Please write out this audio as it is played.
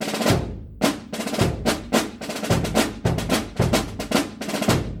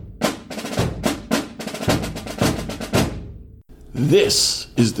This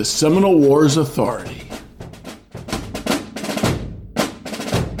is the Seminole Wars Authority.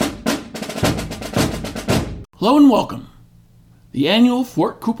 Hello and welcome. The annual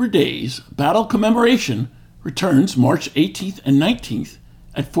Fort Cooper Days Battle Commemoration returns March 18th and 19th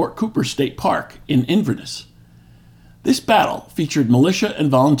at Fort Cooper State Park in Inverness. This battle featured militia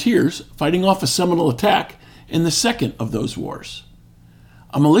and volunteers fighting off a Seminole attack in the second of those wars.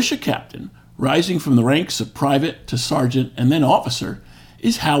 A militia captain, rising from the ranks of private to sergeant and then officer,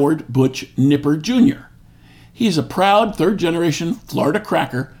 is Howard Butch Nipper Jr. He is a proud third-generation Florida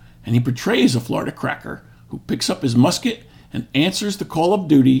cracker, and he portrays a Florida cracker who picks up his musket and answers the call of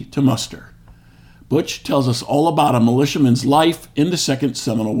duty to muster. Butch tells us all about a militiaman's life in the Second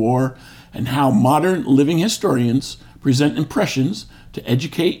Seminole War and how modern living historians present impressions to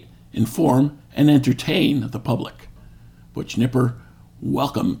educate, inform, and entertain the public. Butch Nipper,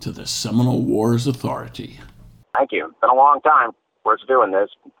 welcome to the Seminole Wars Authority. Thank you. It's been a long time for us doing this.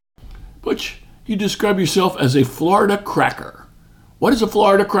 Butch, you describe yourself as a Florida cracker. What is a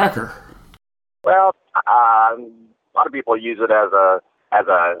Florida cracker? Well, a lot of people use it as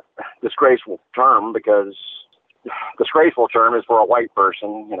a disgraceful term because disgraceful term is for a white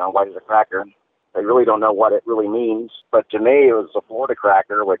person, white as a cracker. They really don't know what it really means. But to me, it was a Florida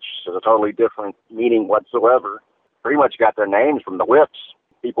cracker, which is a totally different meaning whatsoever. Pretty much got their names from the whips.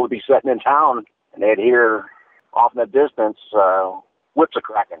 People would be sitting in town, and they'd hear off in the distance whips a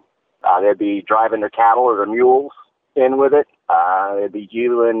cracking. They'd be driving their cattle or their mules in with it. They'd be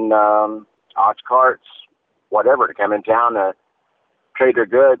using ox carts, whatever, to come in town to trade their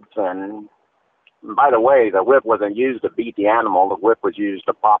goods. And by the way, the whip wasn't used to beat the animal. The whip was used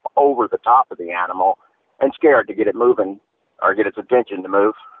to pop over the top of the animal and scare it to get it moving or get its attention to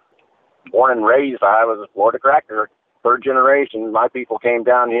move. Born and raised, I was a Florida cracker, third generation. My people came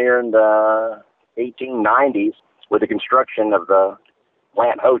down here in the 1890s with the construction of the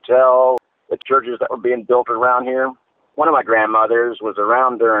Plant Hotel, the churches that were being built around here. One of my grandmothers was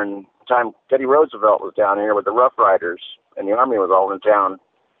around during the time Teddy Roosevelt was down here with the Rough Riders, and the Army was all in town.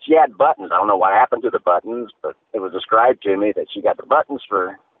 She had buttons. I don't know what happened to the buttons, but it was described to me that she got the buttons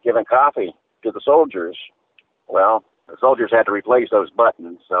for giving coffee to the soldiers. Well, the soldiers had to replace those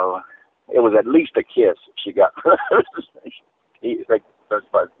buttons, so it was at least a kiss she got. Those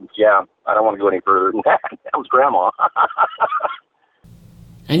buttons. Yeah, I don't want to go any further than that. That was Grandma.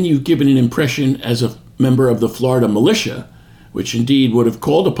 And you've given an impression as a member of the Florida militia, which indeed would have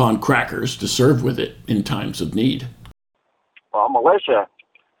called upon crackers to serve with it in times of need. Well, militia,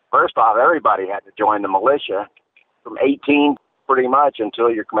 first off, everybody had to join the militia from 18 pretty much until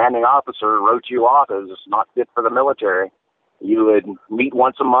your commanding officer wrote you off as not fit for the military. You would meet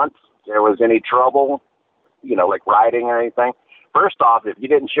once a month. If there was any trouble, like rioting or anything. First off, if you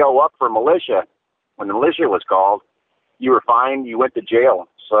didn't show up for militia, when the militia was called, you were fined, you went to jail.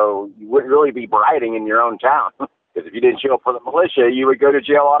 So you wouldn't really be rioting in your own town. Because if you didn't show up for the militia, you would go to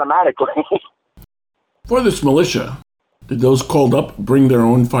jail automatically. For this militia, did those called up bring their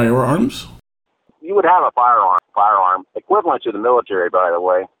own firearms? You would have a firearm, equivalent to the military, by the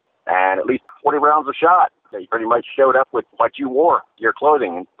way, and at least 40 rounds of shot. You pretty much showed up with what you wore, your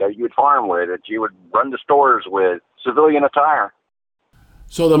clothing that you would farm with, that you would run the stores with, civilian attire.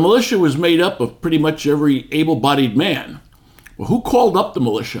 So the militia was made up of pretty much every able-bodied man. Well, who called up the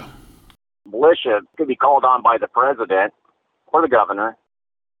militia? Militia could be called on by the president or the governor.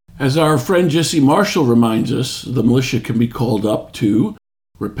 As our friend Jesse Marshall reminds us, the militia can be called up to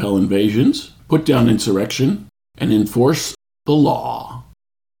repel invasions, put down insurrection, and enforce the law.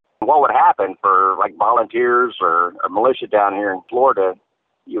 What would happen for volunteers or a militia down here in Florida,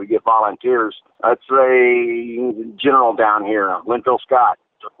 you would get volunteers. Let's say general down here, Linville Scott,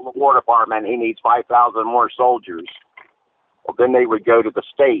 the War Department, he needs 5,000 more soldiers. Well, then they would go to the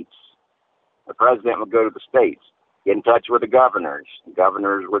states. The president would go to the states, get in touch with the governors. The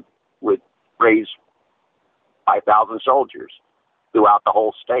governors would raise 5,000 soldiers throughout the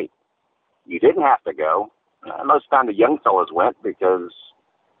whole state. You didn't have to go. Most of the time the young fellows went because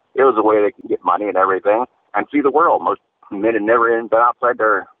it was a way they could get money and everything and see the world. Most men had never even been outside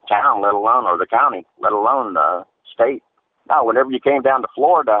their town, let alone, or the county, let alone the state. Now, whenever you came down to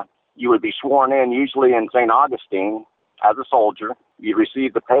Florida, you would be sworn in, usually in St. Augustine, as a soldier. You'd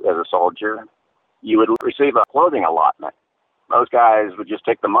receive the pay as a soldier. You would receive a clothing allotment. Most guys would just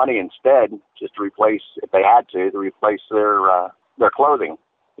take the money instead, just to replace, if they had to replace their clothing.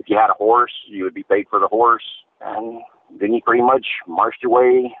 If you had a horse, you would be paid for the horse, and then you pretty much marched your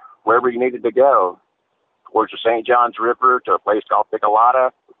way wherever you needed to go, towards the St. Johns River to a place called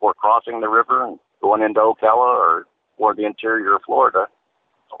Piccolata before crossing the river and going into Ocala or the interior of Florida.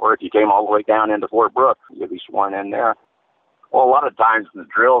 Or if you came all the way down into Fort Brooke, you'd be sworn in there. Well, a lot of times the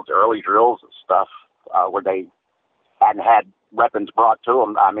drills, early drills and stuff, where they hadn't had weapons brought to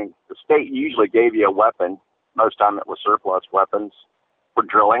them. I mean, the state usually gave you a weapon. Most time it was surplus weapons for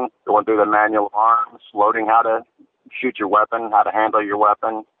drilling, going through the manual arms, loading how to shoot your weapon, how to handle your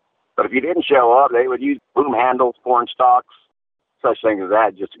weapon. But if you didn't show up, they would use boom handles, corn stalks, such things as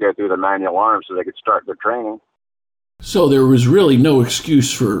that, just to go through the manual arms so they could start their training. So there was really no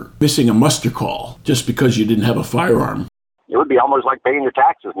excuse for missing a muster call just because you didn't have a firearm. It would be almost like paying your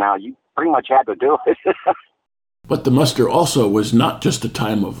taxes now. You pretty much had to do it. But the muster also was not just a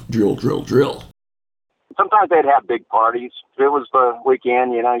time of drill. Sometimes they'd have big parties. If it was the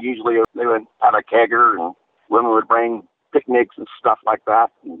weekend, usually they would have a kegger and women would bring picnics and stuff like that.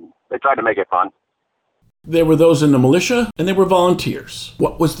 And they tried to make it fun. There were those in the militia and there were volunteers.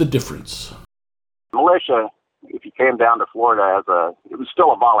 What was the difference? Militia, if you came down to Florida it was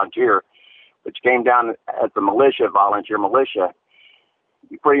still a volunteer, but you came down as a volunteer militia,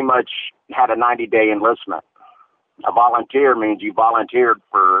 you pretty much had a 90-day enlistment. A volunteer means you volunteered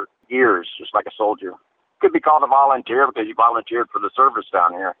for years, just like a soldier. Could be called a volunteer because you volunteered for the service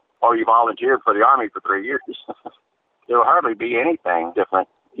down here, or you volunteered for the Army for 3 years. There would hardly be anything different.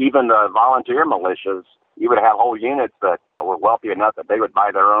 Even the volunteer militias, you would have whole units that were wealthy enough that they would buy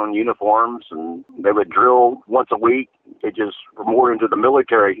their own uniforms and they would drill once a week. They just were more into the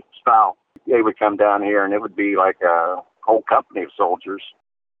military style. They would come down here and it would be like a whole company of soldiers.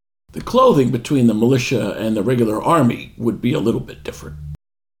 The clothing between the militia and the regular Army would be a little bit different.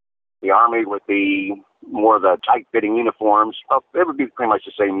 The Army would be more the tight-fitting uniforms. Well, it would be pretty much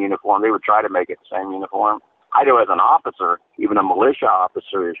the same uniform. They would try to make it the same uniform. I know as an officer, even a militia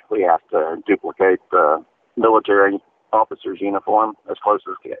officer, we have to duplicate the military officer's uniform as close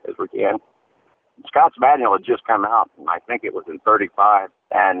as we can. Scott's manual had just come out, and I think it was in 35.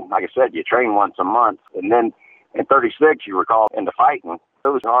 And like I said, you train once a month. And then in 36, you were called into fighting. It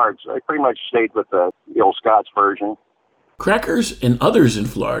was hard, so I pretty much stayed with the old Scott's version. Crackers and others in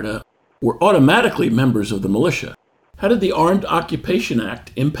Florida were automatically members of the militia. How did the Armed Occupation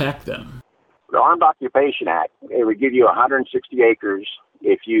Act impact them? The Armed Occupation Act, it would give you 160 acres.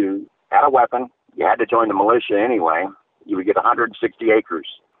 If you had a weapon, you had to join the militia anyway, you would get 160 acres.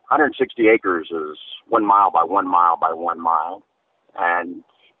 160 acres is 1 mile by 1 mile by 1 mile. And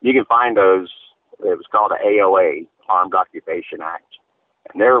you can find those, it was called the AOA, Armed Occupation Act.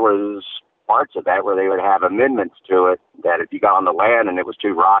 And there was parts of that where they would have amendments to it that if you got on the land and it was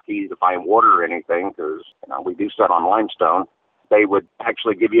too rocky to find water or anything, because we do stuff on limestone, they would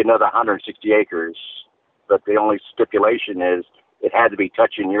actually give you another 160 acres. But the only stipulation is it had to be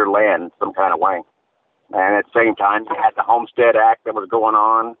touching your land some kind of way. And at the same time, you had the Homestead Act that was going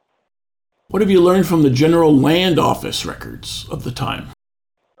on. What have you learned from the General Land Office records of the time?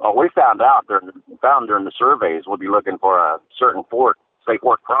 Well, we found during the surveys, we'll be looking for a certain fort, say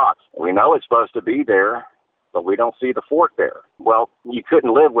Fort Cross. We know it's supposed to be there, but we don't see the fort there. Well, you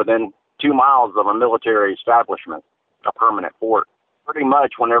couldn't live within 2 miles of a military establishment, a permanent fort. Pretty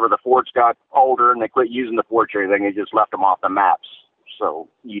much whenever the forts got older and they quit using the forts or anything, they just left them off the maps. So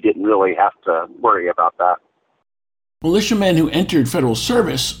you didn't really have to worry about that. Militiamen who entered federal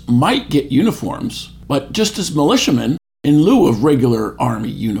service might get uniforms, but just as militiamen, in lieu of regular Army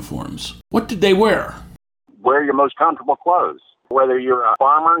uniforms, what did they wear? Wear your most comfortable clothes. Whether you're a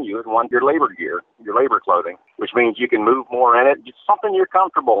farmer, you would want your labor gear, your labor clothing, which means you can move more in it. Just something you're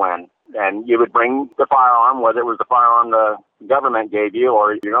comfortable in. And you would bring the firearm, whether it was the firearm the government gave you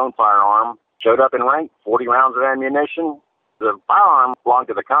or your own firearm, showed up in rank, 40 rounds of ammunition. The firearm belonged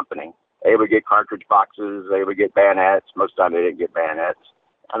to the company. They would get cartridge boxes, they would get bayonets. Most of the time they didn't get bayonets.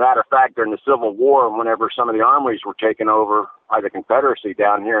 As a matter of fact, during the Civil War, whenever some of the armories were taken over by the Confederacy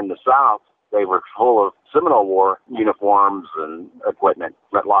down here in the South, they were full of Seminole War uniforms and equipment,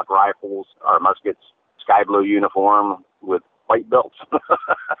 flintlock rifles, or muskets, sky blue uniform with white belts.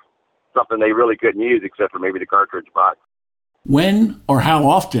 Something they really couldn't use except for maybe the cartridge box. When or how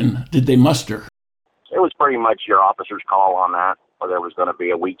often did they muster? It was pretty much your officer's call on that, or there was going to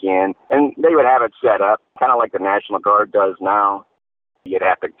be a weekend. And they would have it set up, kind of like the National Guard does now. You'd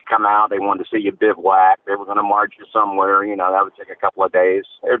have to come out. They wanted to see you bivouac. They were going to march you somewhere. That would take a couple of days.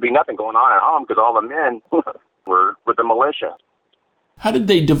 There'd be nothing going on at home because all the men were with the militia. How did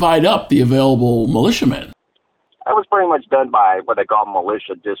they divide up the available militiamen? That was pretty much done by what they call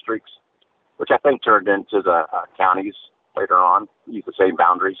militia districts, which I think turned into the counties later on, use the same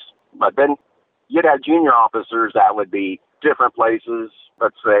boundaries. But then you'd have junior officers that would be different places,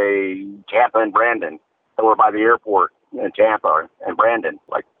 let's say Tampa and Brandon, or by the airport in Tampa and Brandon,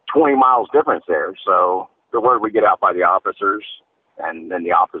 like 20 miles difference there. So the word would get out by the officers, and then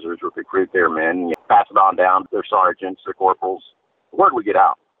the officers would recruit their men, pass it on down to their sergeants, their corporals. The word would get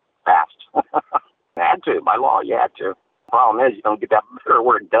out fast. Had to. By law, you had to. Problem is, you don't get that better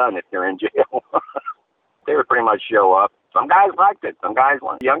work done if you're in jail. They would pretty much show up. Some guys liked it. Some guys,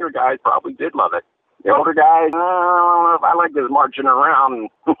 younger guys, probably did love it. The older guys, I don't know if I like this marching around.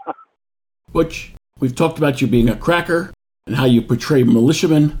 Butch, we've talked about you being a cracker and how you portray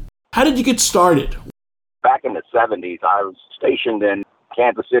militiamen. How did you get started? Back in the 70s, I was stationed in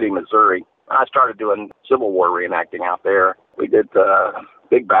Kansas City, Missouri. I started doing Civil War reenacting out there. We did the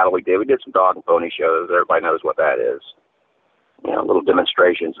big battle we did. We did some dog and pony shows. Everybody knows what that is. Little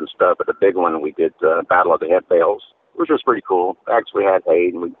demonstrations and stuff. But the big one, we did the Battle of the Head Bales, which was pretty cool. Actually had hay,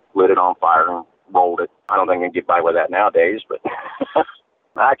 and we lit it on fire and rolled it. I don't think I can get by with that nowadays, but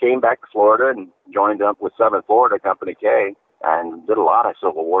I came back to Florida and joined up with 7th Florida Company K and did a lot of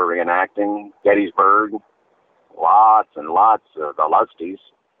Civil War reenacting. Gettysburg, lots and lots of the Lusties,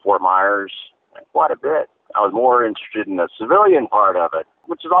 Fort Myers, quite a bit. I was more interested in the civilian part of it,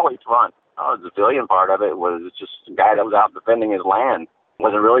 which is always fun. The civilian part of it was just a guy that was out defending his land.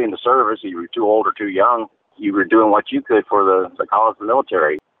 Wasn't really in the service. You were too old or too young. You were doing what you could for the cause of the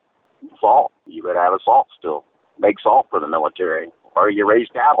military. Salt. You would have a salt still. Make salt for the military. Or you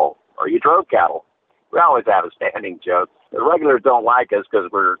raised cattle. Or you drove cattle. We always have a standing joke. The regulars don't like us because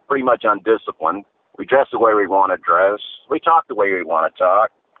we're pretty much undisciplined. We dress the way we want to dress. We talk the way we want to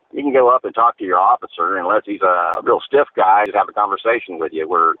talk. You can go up and talk to your officer, unless he's a real stiff guy, just have a conversation with you.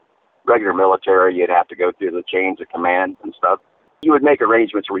 We're regular military, you'd have to go through the chains of command and stuff. You would make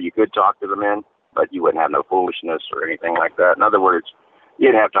arrangements where you could talk to the men, but you wouldn't have no foolishness or anything like that. In other words, you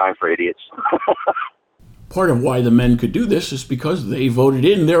didn't have time for idiots. Part of why the men could do this is because they voted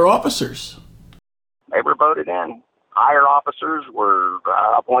in their officers. They were voted in. Higher officers were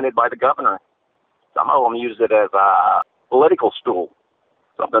appointed by the governor. Some of them used it as a political stool,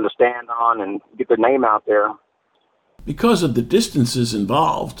 something to stand on and get their name out there. Because of the distances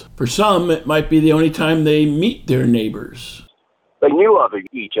involved, for some, it might be the only time they meet their neighbors. They knew of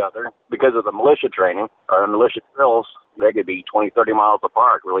each other because of the militia training or militia drills. They could be 20, 30 miles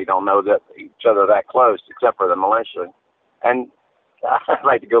apart, really don't know that each other that close, except for the militia. And I'd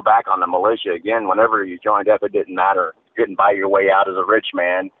like to go back on the militia again. Whenever you joined up, it didn't matter. You couldn't buy your way out as a rich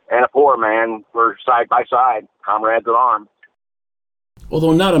man and a poor man were side by side, comrades at arms.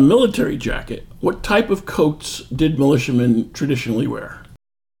 Although not a military jacket, what type of coats did militiamen traditionally wear?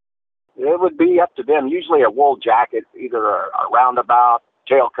 It would be up to them. Usually a wool jacket, either a roundabout,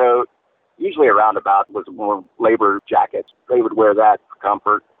 tailcoat. Usually a roundabout was more labor jackets. They would wear that for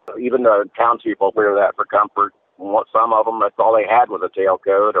comfort. Even the townspeople wear that for comfort. Some of them, that's all they had was a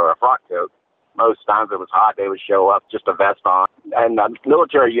tailcoat or a frock coat. Most times it was hot, they would show up just a vest on. And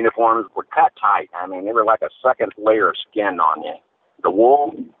military uniforms were cut tight. I mean, they were like a second layer of skin on you. The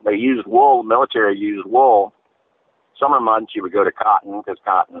wool, they used wool, military used wool. Summer months you would go to cotton because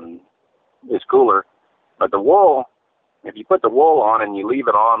cotton is cooler. But the wool, if you put the wool on and you leave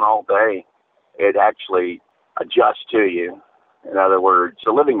it on all day, it actually adjusts to you. In other words, it's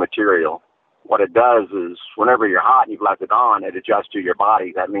a living material. What it does is whenever you're hot and you've left it on, it adjusts to your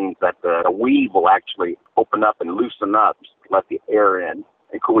body. That means that the weave will actually open up and loosen up, let the air in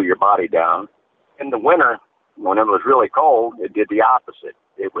and cool your body down. In the winter, when it was really cold, it did the opposite.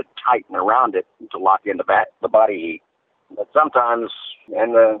 It would tighten around it to lock in the body heat. But sometimes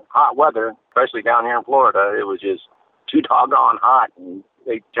in the hot weather, especially down here in Florida, it was just too doggone hot. And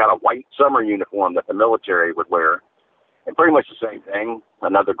they had a white summer uniform that the military would wear. And pretty much the same thing,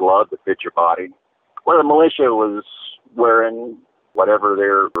 another glove that fit your body. Where the militia was wearing whatever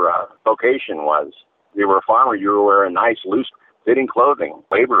their vocation was. If you were a farmer, you were wearing nice, loose-fitting clothing,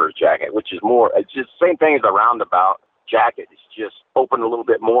 laborer's jacket, which is more, it's just the same thing as a roundabout jacket. It's just open a little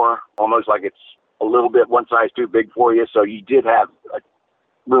bit more, almost like it's a little bit one size too big for you, so you did have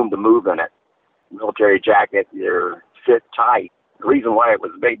room to move in it. Military jacket, you're fit tight. The reason why it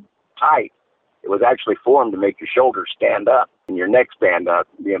was made tight, it was actually formed to make your shoulders stand up and your neck stand up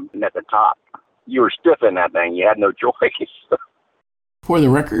and at the top. You were stiff in that thing. You had no choice. For the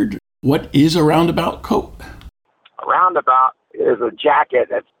record, what is a roundabout coat? A roundabout is a jacket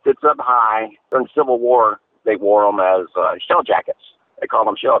that sits up high. During the Civil War, they wore them as shell jackets. They called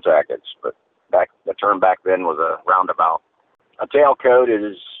them shell jackets, but the term back then was a roundabout. A tailcoat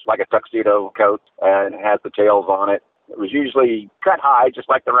is like a tuxedo coat and it has the tails on it. It was usually cut high, just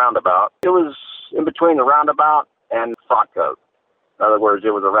like the roundabout. It was in between the roundabout and frock coat. In other words,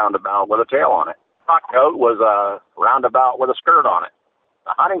 it was a roundabout with a tail on it. Frock coat was a roundabout with a skirt on it.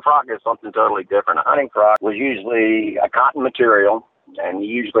 A hunting frock is something totally different. A hunting frock was usually a cotton material, and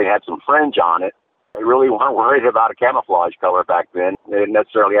you usually had some fringe on it. They really weren't worried about a camouflage color back then. They didn't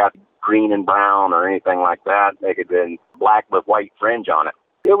necessarily have green and brown or anything like that. They could have been black with white fringe on it.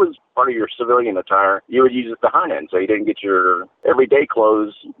 It was part of your civilian attire. You would use it to hunt in, so you didn't get your everyday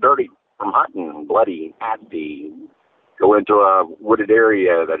clothes dirty from hunting, bloody, nasty. Go into a wooded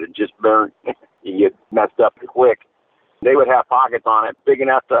area that had just burnt, you get messed up quick. They would have pockets on it big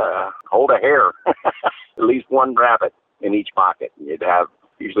enough to hold a hair, at least one rabbit in each pocket. You'd have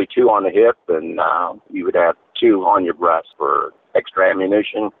usually two on the hip, and you would have two on your breast for extra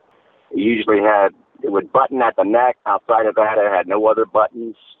ammunition. You usually it would button at the neck. Outside of that, it had no other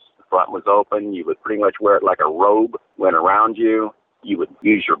buttons. The front was open. You would pretty much wear it like a robe went around you. You would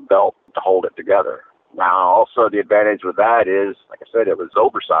use your belt to hold it together. Now, also the advantage with that is, like I said, it was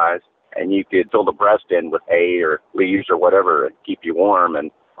oversized, and you could fill the breast in with hay or leaves or whatever to keep you warm. And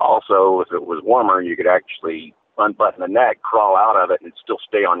also, if it was warmer, you could actually unbutton the neck, crawl out of it, and still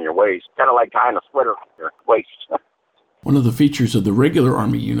stay on your waist, kind of like tying a sweater on your waist. One of the features of the regular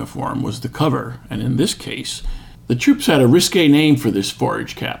Army uniform was the cover, and in this case, the troops had a risque name for this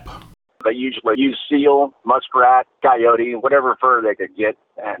forage cap. They usually use seal, muskrat, coyote, whatever fur they could get,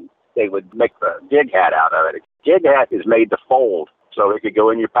 and they would make the gig hat out of it. A gig hat is made to fold, so it could go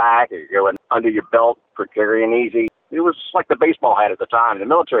in your pack, it could go in under your belt for carrying easy. It was like the baseball hat at the time. The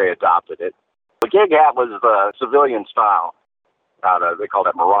military adopted it. The gig hat was the civilian style. They called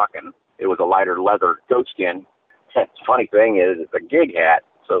it Moroccan. It was a lighter leather goatskin. The funny thing is, it's a gig hat.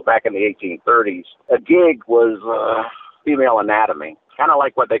 So back in the 1830s, a gig was female anatomy. Kind of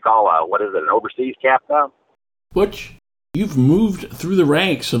like what they call an overseas cap now. Butch, you've moved through the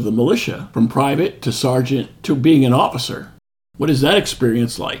ranks of the militia from private to sergeant to being an officer. What is that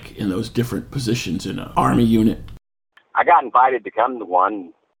experience like in those different positions in an Army unit? I got invited to come to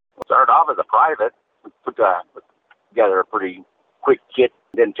one. Started off as a private. Put together a pretty quick kit.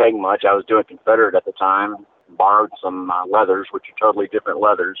 Didn't take much. I was doing Confederate at the time. Borrowed some leathers, which are totally different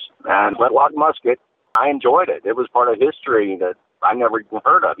leathers, and flintlock musket. I enjoyed it. It was part of history that I never even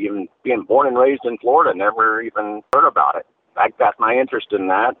heard of. Even being born and raised in Florida, never even heard about it. I got my interest in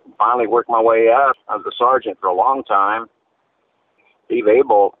that. Finally worked my way up. I was a sergeant for a long time. Steve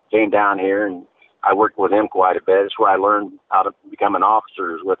Abel came down here, and I worked with him quite a bit. That's where I learned how to become an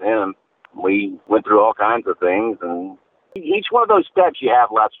officer, is with him. We went through all kinds of things, and each one of those steps you have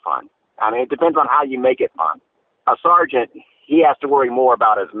less fun. I mean, it depends on how you make it fun. A sergeant, he has to worry more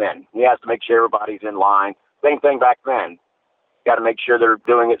about his men. He has to make sure everybody's in line. Same thing back then. Got to make sure they're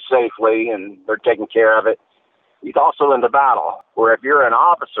doing it safely and they're taking care of it. He's also in the battle, where if you're an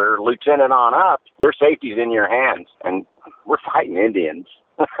officer, lieutenant on up, their safety's in your hands. And we're fighting Indians.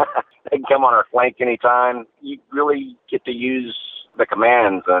 They can come on our flank anytime. You really get to use the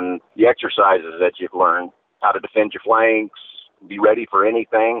commands and the exercises that you've learned, how to defend your flanks, be ready for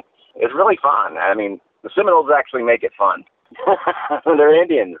anything. It's really fun. I mean, the Seminoles actually make it fun. They're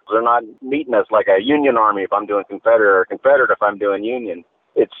Indians. They're not meeting us like a Union Army if I'm doing Confederate, or Confederate if I'm doing Union.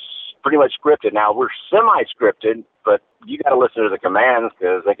 It's pretty much scripted. Now, we're semi-scripted, but you got to listen to the commands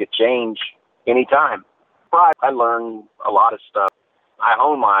because they could change anytime. I learned a lot of stuff. I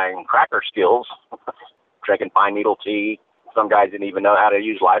honed my cracker skills, drinking pine needle tea. Some guys didn't even know how to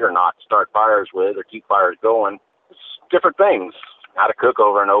use lighter knots to start fires with or keep fires going. It's different things. How to cook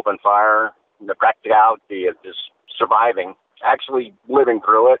over an open fire, the practicality of just surviving, actually living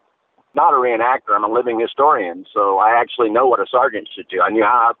through it. Not a reenactor, I'm a living historian, so I actually know what a sergeant should do. I knew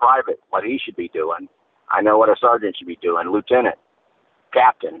how a private, what he should be doing. I know what a sergeant should be doing, lieutenant,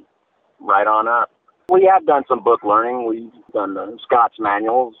 captain, right on up. We have done some book learning. We've done the Scott's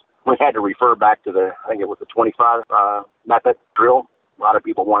manuals. We had to refer back to I think it was the 25 method drill. A lot of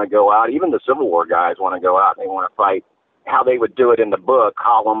people want to go out. Even the Civil War guys want to go out. They want to fight. How they would do it in the book,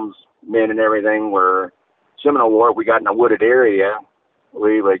 columns, men and everything, were Seminole War. We got in a wooded area.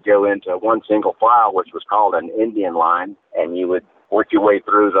 We would go into one single file, which was called an Indian line, and you would work your way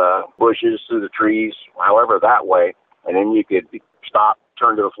through the bushes, through the trees, however that way, and then you could stop,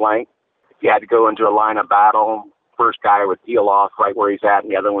 turn to the flank. If you had to go into a line of battle, first guy would peel off right where he's at,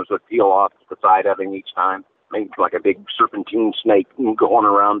 and the other ones would peel off to the side of him each time. Maybe like a big serpentine snake going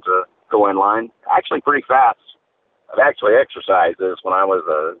around to go in line. Actually pretty fast. I've actually exercised this when I was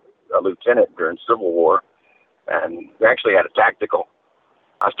a lieutenant during Civil War, and we actually had a tactical.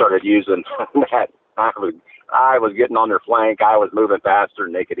 I started using that. I was getting on their flank. I was moving faster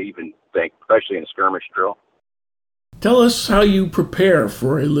than they could even think, especially in skirmish drill. Tell us how you prepare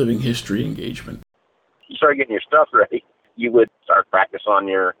for a living history engagement. You start getting your stuff ready. You would start practice on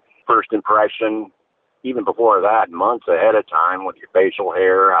your first impression, even before that, months ahead of time, with your facial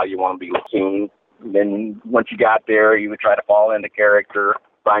hair, how you want to be seen. Then once you got there, you would try to fall into character.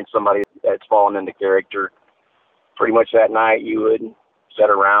 find somebody that's fallen into character. Pretty much that night you would sit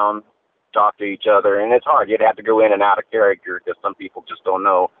around, talk to each other, and it's hard. You'd have to go in and out of character because some people just don't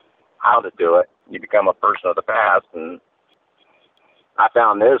know how to do it. You become a person of the past, and I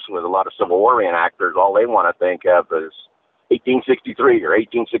found this with a lot of Civil War reenactors. All they want to think of is 1863 or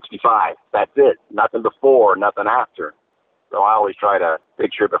 1865. That's it. Nothing before, nothing after. So I always try to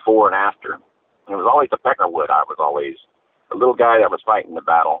picture before and after. And it was always the Peckerwood. I was always the little guy that was fighting the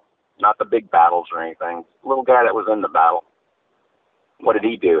battle, not the big battles or anything. The little guy that was in the battle. What did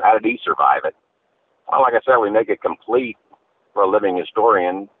he do? How did he survive it? Well, like I said, we make it complete for a living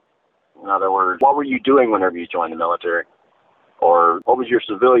historian. In other words, what were you doing whenever you joined the military? Or what was your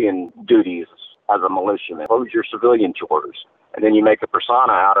civilian duties as a militiaman? What was your civilian chores? And then you make a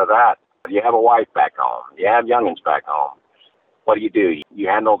persona out of that. You have a wife back home. You have youngins back home. What do? You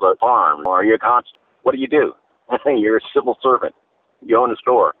handle the farm, or are you a constant? What do? You're a civil servant. You own a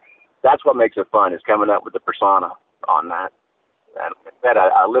store. That's what makes it fun, is coming up with the persona on that. And that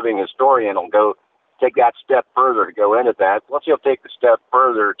a living historian will go take that step further to go into that. Once he'll take the step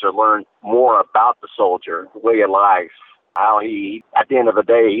further to learn more about the soldier, the way of life, how he, at the end of the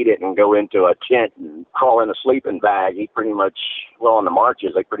day, he didn't go into a tent and crawl in a sleeping bag. He pretty much, well, on the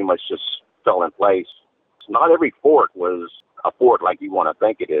marches, they pretty much just fell in place. Not every fort was a fort like you want to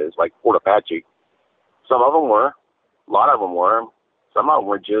think it is, like Fort Apache. Some of them were. A lot of them were. Some of them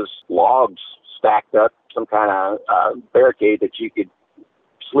were just logs stacked up, some kind of barricade that you could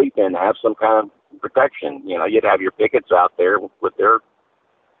sleep in, have some kind of protection. You know, you'd have your pickets out there with their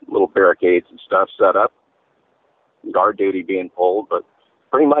little barricades and stuff set up, guard duty being pulled, but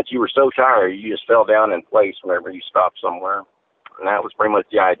pretty much you were so tired, you just fell down in place whenever you stopped somewhere. And that was pretty much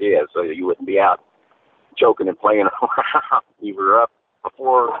the idea, so that you wouldn't be out joking and playing around. You were up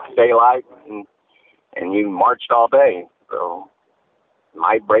before daylight, and you marched all day. So you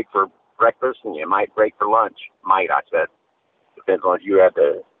might break for breakfast, and you might break for lunch. I said. Depends on if you had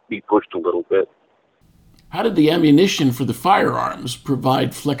to be pushed a little bit. How did the ammunition for the firearms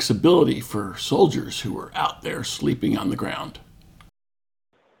provide flexibility for soldiers who were out there sleeping on the ground?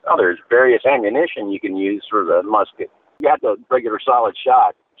 Well, there's various ammunition you can use for the musket. You had the regular solid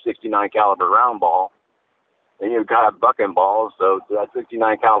shot, 69 caliber round ball. Then you've got bucking balls. So to that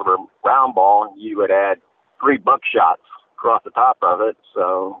 69 caliber round ball, you would add 3 buckshots across the top of it.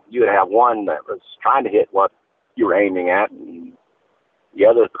 So you would have one that was trying to hit what you were aiming at, and the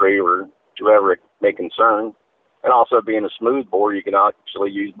other 3 were to whoever it may concern. And also being a smooth bore, you can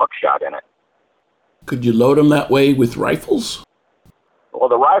actually use buckshot in it. Could you load them that way with rifles? Well,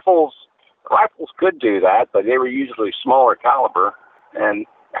 the rifles could do that, but they were usually smaller caliber. And,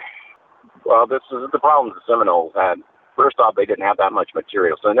 well, this is the problem the Seminoles had. First off, they didn't have that much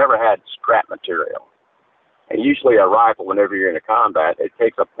material, so they never had scrap material. And usually a rifle, whenever you're in a combat, it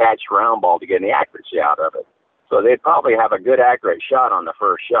takes a patched round ball to get any accuracy out of it. So they'd probably have a good accurate shot on the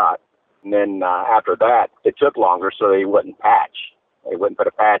first shot. And then after that, it took longer, so they wouldn't patch. They wouldn't put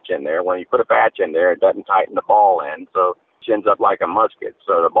a patch in there. When you put a patch in there, it doesn't tighten the ball in, so it ends up like a musket.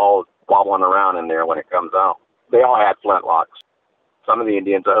 So the ball is wobbling around in there when it comes out. They all had flintlocks. Some of the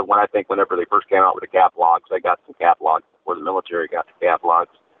Indians, whenever they first came out with the cap locks, they got some cap locks before the military got the cap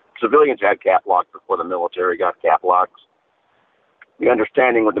locks. Civilians had cap locks before the military got cap locks. The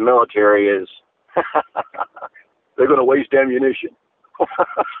understanding with the military is they're going to waste ammunition.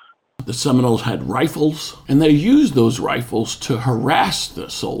 The Seminoles had rifles, and they used those rifles to harass the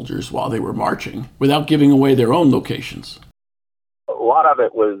soldiers while they were marching without giving away their own locations. A lot of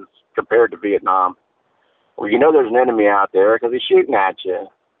it was compared to Vietnam, where you know there's an enemy out there because he's shooting at you.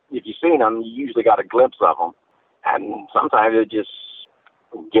 If you've seen them, you usually got a glimpse of them. And sometimes they just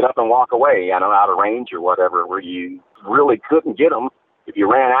get up and walk away, out of range or whatever, where you really couldn't get them. If you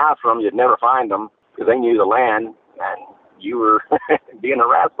ran after them, you'd never find them because they knew the land, and you were being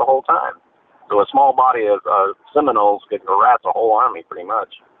harassed the whole time. So a small body of Seminoles could harass a whole army pretty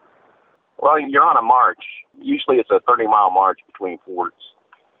much. Well, you're on a march. Usually it's a 30-mile march between forts.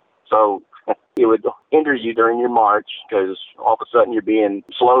 So it would hinder you during your march because all of a sudden you're being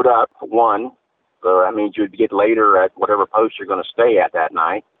slowed up, one. So that means you'd get later at whatever post you're going to stay at that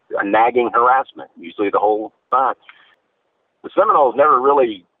night. A nagging harassment, usually the whole time. The Seminoles never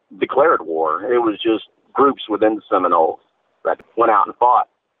really declared war. It was just groups within the Seminoles that went out and fought.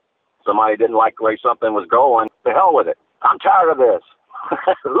 Somebody didn't like the way something was going. To hell with it. I'm tired of this.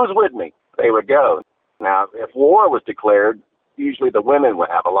 Who's with me? They would go. Now, if war was declared, usually the women would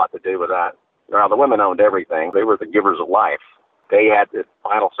have a lot to do with that. Now, the women owned everything. They were the givers of life. They had the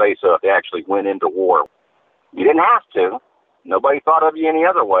final say-so if they actually went into war. You didn't have to. Nobody thought of you any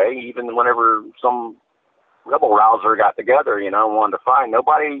other way, even whenever some rebel rouser got together, wanted to fight.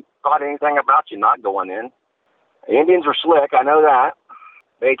 Nobody thought anything about you not going in. The Indians are slick, I know that.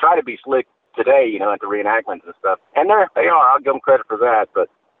 They try to be slick today, at the reenactments and stuff. And they are. I'll give them credit for that, but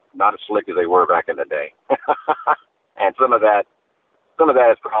not as slick as they were back in the day. And some of that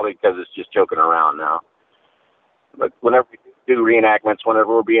is probably because it's just joking around now. But whenever we do reenactments,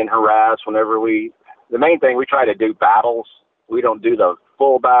 whenever we're being harassed, the main thing, we try to do battles. We don't do the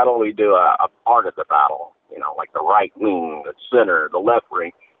full battle. We do a part of the battle, like the right wing, the center, the left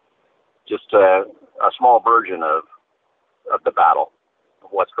wing, just a small version of the battle, of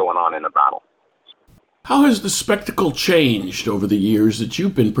what's going on in the battle. How has the spectacle changed over the years that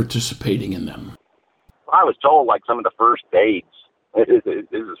you've been participating in them? I was told, like, some of the first aides, this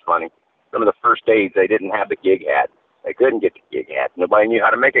is funny, some of the first aides, they didn't have the gig hat. They couldn't get the gig hat. Nobody knew how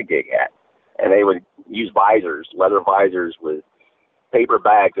to make a gig hat. And they would use visors, leather visors with paper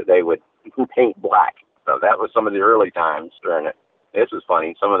bags that they would paint black. So that was some of the early times during it. This is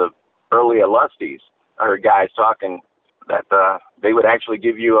funny. Some of the early illusties, I heard guys talking that they would actually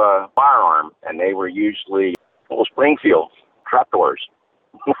give you a firearm, and they were usually little Springfield trapdoors.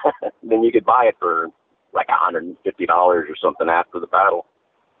 Then you could buy it for like $150 or something after the battle.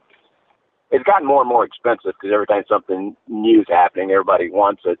 It's gotten more and more expensive because every time something new is happening, everybody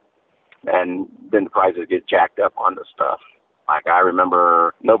wants it, and then the prices get jacked up on the stuff. Like, I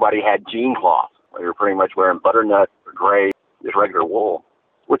remember nobody had jean cloth. We were pretty much wearing butternut or gray, just regular wool,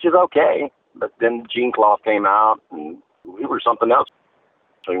 which is okay. But then jean cloth came out, and we were something else.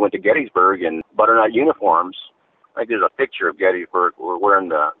 So we went to Gettysburg in butternut uniforms. I think there's a picture of Gettysburg. We're wearing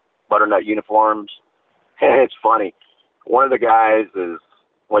the butternut uniforms. And it's funny. One of the guys is,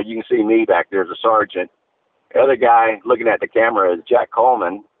 well, you can see me back there as a sergeant. The other guy looking at the camera is Jack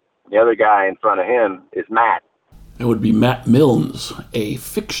Coleman. The other guy in front of him is Matt. That would be Matt Milnes, a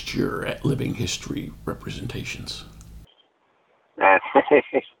fixture at Living History Representations. And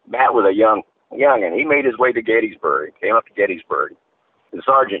Matt was a young, and he made his way to Gettysburg, came up to Gettysburg. The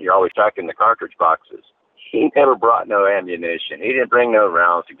sergeant, you're always checking the cartridge boxes. He never brought no ammunition. He didn't bring no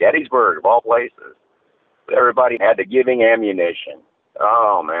rounds to Gettysburg, of all places. But everybody had to give him ammunition.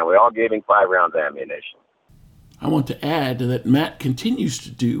 Oh, man, we all gave him 5 rounds of ammunition. I want to add that Matt continues to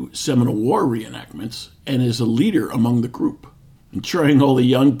do Seminole War reenactments and is a leader among the group, ensuring all the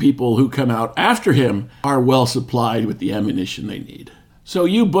young people who come out after him are well supplied with the ammunition they need. So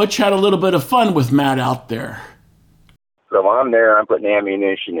you, Butch, had a little bit of fun with Matt out there. So I'm there, I'm putting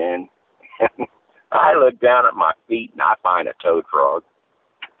ammunition in. I look down at my feet and I find a toad frog.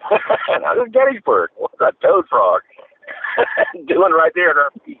 And I was in Gettysburg. What's a toad frog doing right there at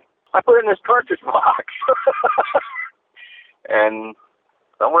our feet? I put it in this cartridge box. And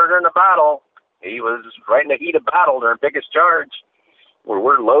somewhere during the battle, he was right in the heat of battle, their biggest charge, where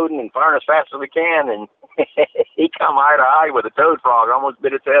we're loading and firing as fast as we can, and he come eye to eye with a toad frog, almost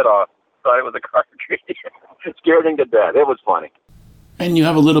bit its head off. Thought it was a cartridge. Scared him to death. It was funny. And you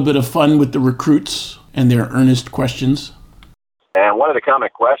have a little bit of fun with the recruits and their earnest questions. And one of the common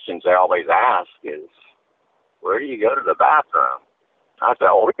questions they always ask is, where do you go to the bathroom? I said,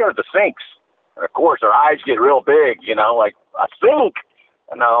 we go to the sinks. And of course, their eyes get real big, like a sink.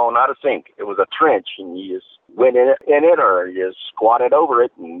 No, not a sink. It was a trench, and you just went in it or you just squatted over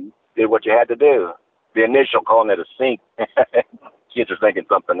it and did what you had to do. The initial calling it a sink. Kids are thinking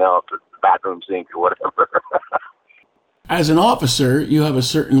something else, or bathroom sink or whatever. As an officer, you have a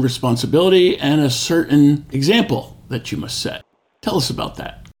certain responsibility and a certain example that you must set. Tell us about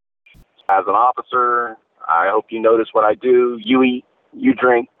that. As an officer, I hope you notice what I do. You eat, you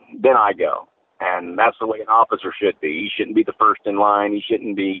drink, then I go. And that's the way an officer should be. He shouldn't be the first in line. He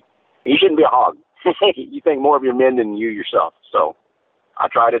shouldn't be a hog. You think more of your men than you yourself. So I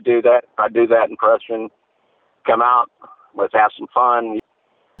try to do that. I do that impression. Come out, let's have some fun.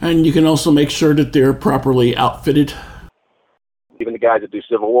 And you can also make sure that they're properly outfitted. Even the guys that do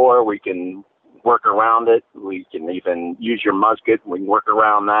Civil War, we can work around it. We can even use your musket. We can work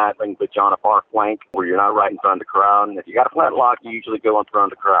around that. We can put you on a far flank where you're not right in front of the crowd. And if you got a flintlock, you usually go in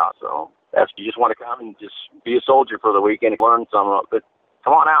front of the crowd. So you just want to come and just be a soldier for the weekend and learn some of it.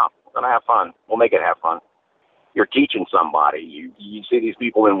 Come on out. We're going to have fun. We'll make it have fun. You're teaching somebody. You see these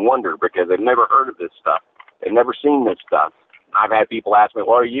people in wonder because they've never heard of this stuff. They've never seen this stuff. I've had people ask me,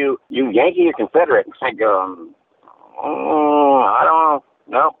 well, are you Yankee or Confederate? And I go, I don't know.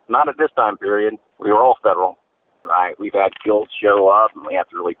 No, not at this time period. We were all Federal. Right? We've had guilds show up, and we have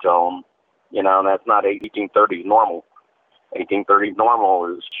to really tell them, that's not 1830s normal. 1830s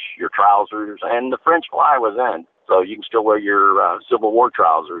normal is your trousers, and the French fly was in. So you can still wear your Civil War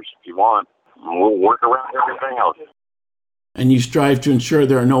trousers if you want. And we'll work around everything else. And you strive to ensure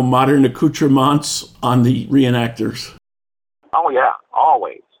there are no modern accoutrements on the reenactors. Oh, yeah.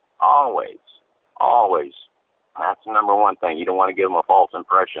 Always. Always. Always. That's the number one thing. You don't want to give them a false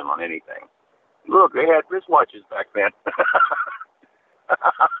impression on anything. Look, they had wristwatches back then.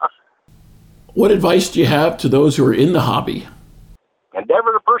 What advice do you have to those who are in the hobby?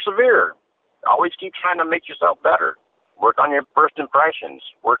 Endeavor to persevere. Always keep trying to make yourself better. Work on your first impressions.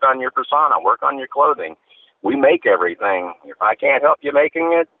 Work on your persona. Work on your clothing. We make everything. If I can't help you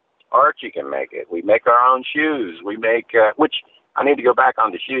making it, Archie can make it. We make our own shoes. We make, which I need to go back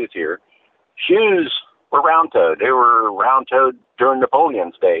on the shoes here. Shoes were round-toed. They were round-toed during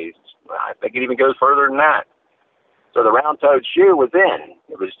Napoleon's days. I think it even goes further than that. So the round-toed shoe was in.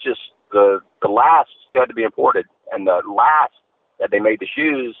 It was just the last had to be imported, and the last that they made the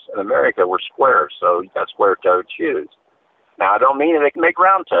shoes in America were square, so you got square-toed shoes. Now, I don't mean that they can make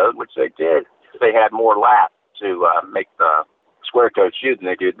round-toed, which they did. They had more lap to make the square-toed shoe than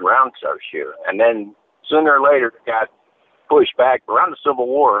they did the round-toed shoe. And then sooner or later, it got pushed back. Around the Civil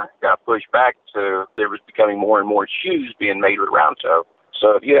War, it got pushed back to there was becoming more and more shoes being made with round-toe.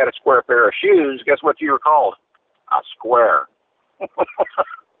 So if you had a square pair of shoes, guess what you were called? A square.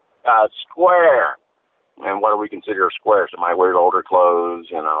 A square. And what do we consider a square? Somebody wears older clothes,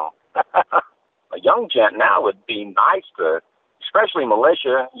 you know. A young gent now would be nice to, especially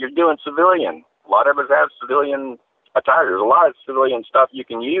militia, you're doing civilian. A lot of us have civilian attire. There's a lot of civilian stuff you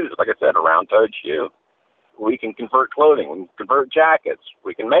can use. Like I said, a round-toed shoe. We can convert clothing. We can convert jackets.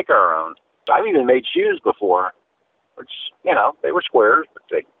 We can make our own. I've even made shoes before, which, you know, they were squares, but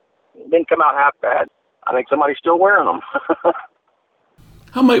they didn't come out half bad. I think somebody's still wearing them.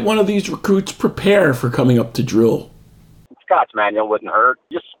 How might one of these recruits prepare for coming up to drill? Scott's manual wouldn't hurt.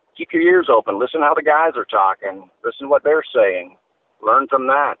 Just keep your ears open. Listen how the guys are talking. Listen what they're saying. Learn from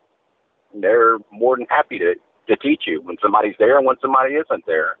that. They're more than happy to teach you when somebody's there and when somebody isn't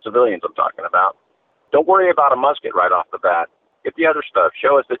there. Civilians I'm talking about. Don't worry about a musket right off the bat. Get the other stuff.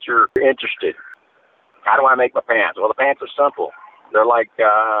 Show us that you're interested. How do I make my pants? Well, the pants are simple. They're like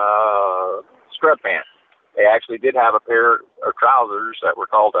scrub pants. They actually did have a pair of trousers that were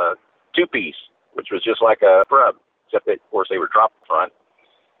called a two-piece, which was just like a scrub, except that, of course, they were drop front.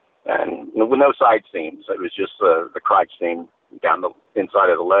 And with no side seams. It was just the crotch seam down the inside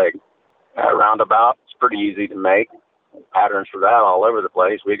of the leg. Roundabout, it's pretty easy to make. Patterns for that all over the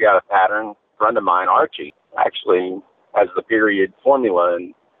place. We got a pattern. A friend of mine, Archie, actually has the period formula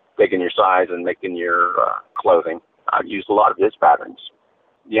in taking your size and making your clothing. I've used a lot of his patterns.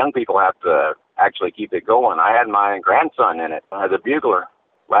 Young people have to actually keep it going. I had my grandson in it as a bugler.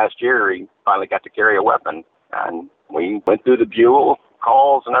 Last year, he finally got to carry a weapon, and we went through the bugle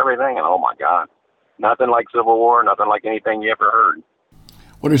calls and everything, and oh my God, nothing like Civil War, nothing like anything you ever heard.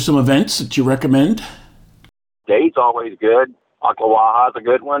 What are some events that you recommend? Date's always good. Ocklawaha's a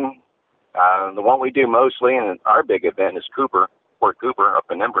good one. The one we do mostly, and our big event is Fort Cooper up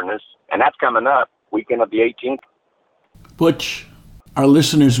in Inverness, and that's coming up weekend of the 18th. Butch, our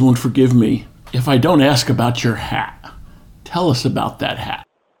listeners won't forgive me if I don't ask about your hat. Tell us about that hat.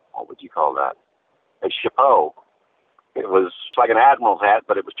 What would you call that? A chapeau. It was like an admiral's hat,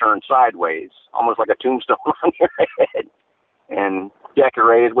 but it was turned sideways, almost like a tombstone on your head, and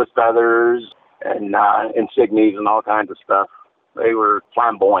decorated with feathers and insignias and all kinds of stuff. They were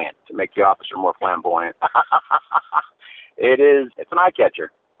flamboyant to make the officer more flamboyant. It's an eye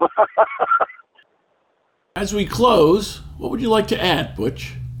catcher. As we close, what would you like to add,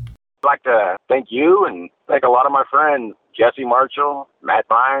 Butch? I'd like to thank you and thank a lot of my friends, Jesse Marshall, Matt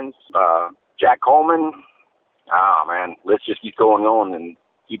Vines, Jack Coleman. Oh, man, let's just keep going on and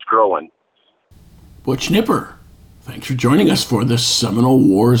keep growing. Butch Nipper, thanks for joining us for the Seminole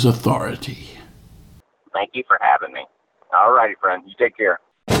Wars Authority. Thank you for having me. All righty, friend. You take care.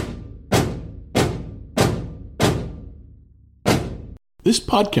 This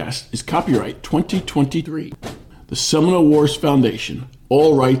podcast is copyright 2023. The Seminole Wars Foundation.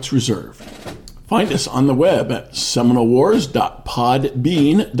 All rights reserved. Find us on the web at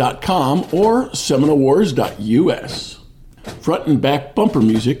seminolewars.podbean.com or seminolewars.us. Front and back bumper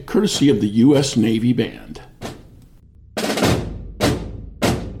music courtesy of the U.S. Navy Band.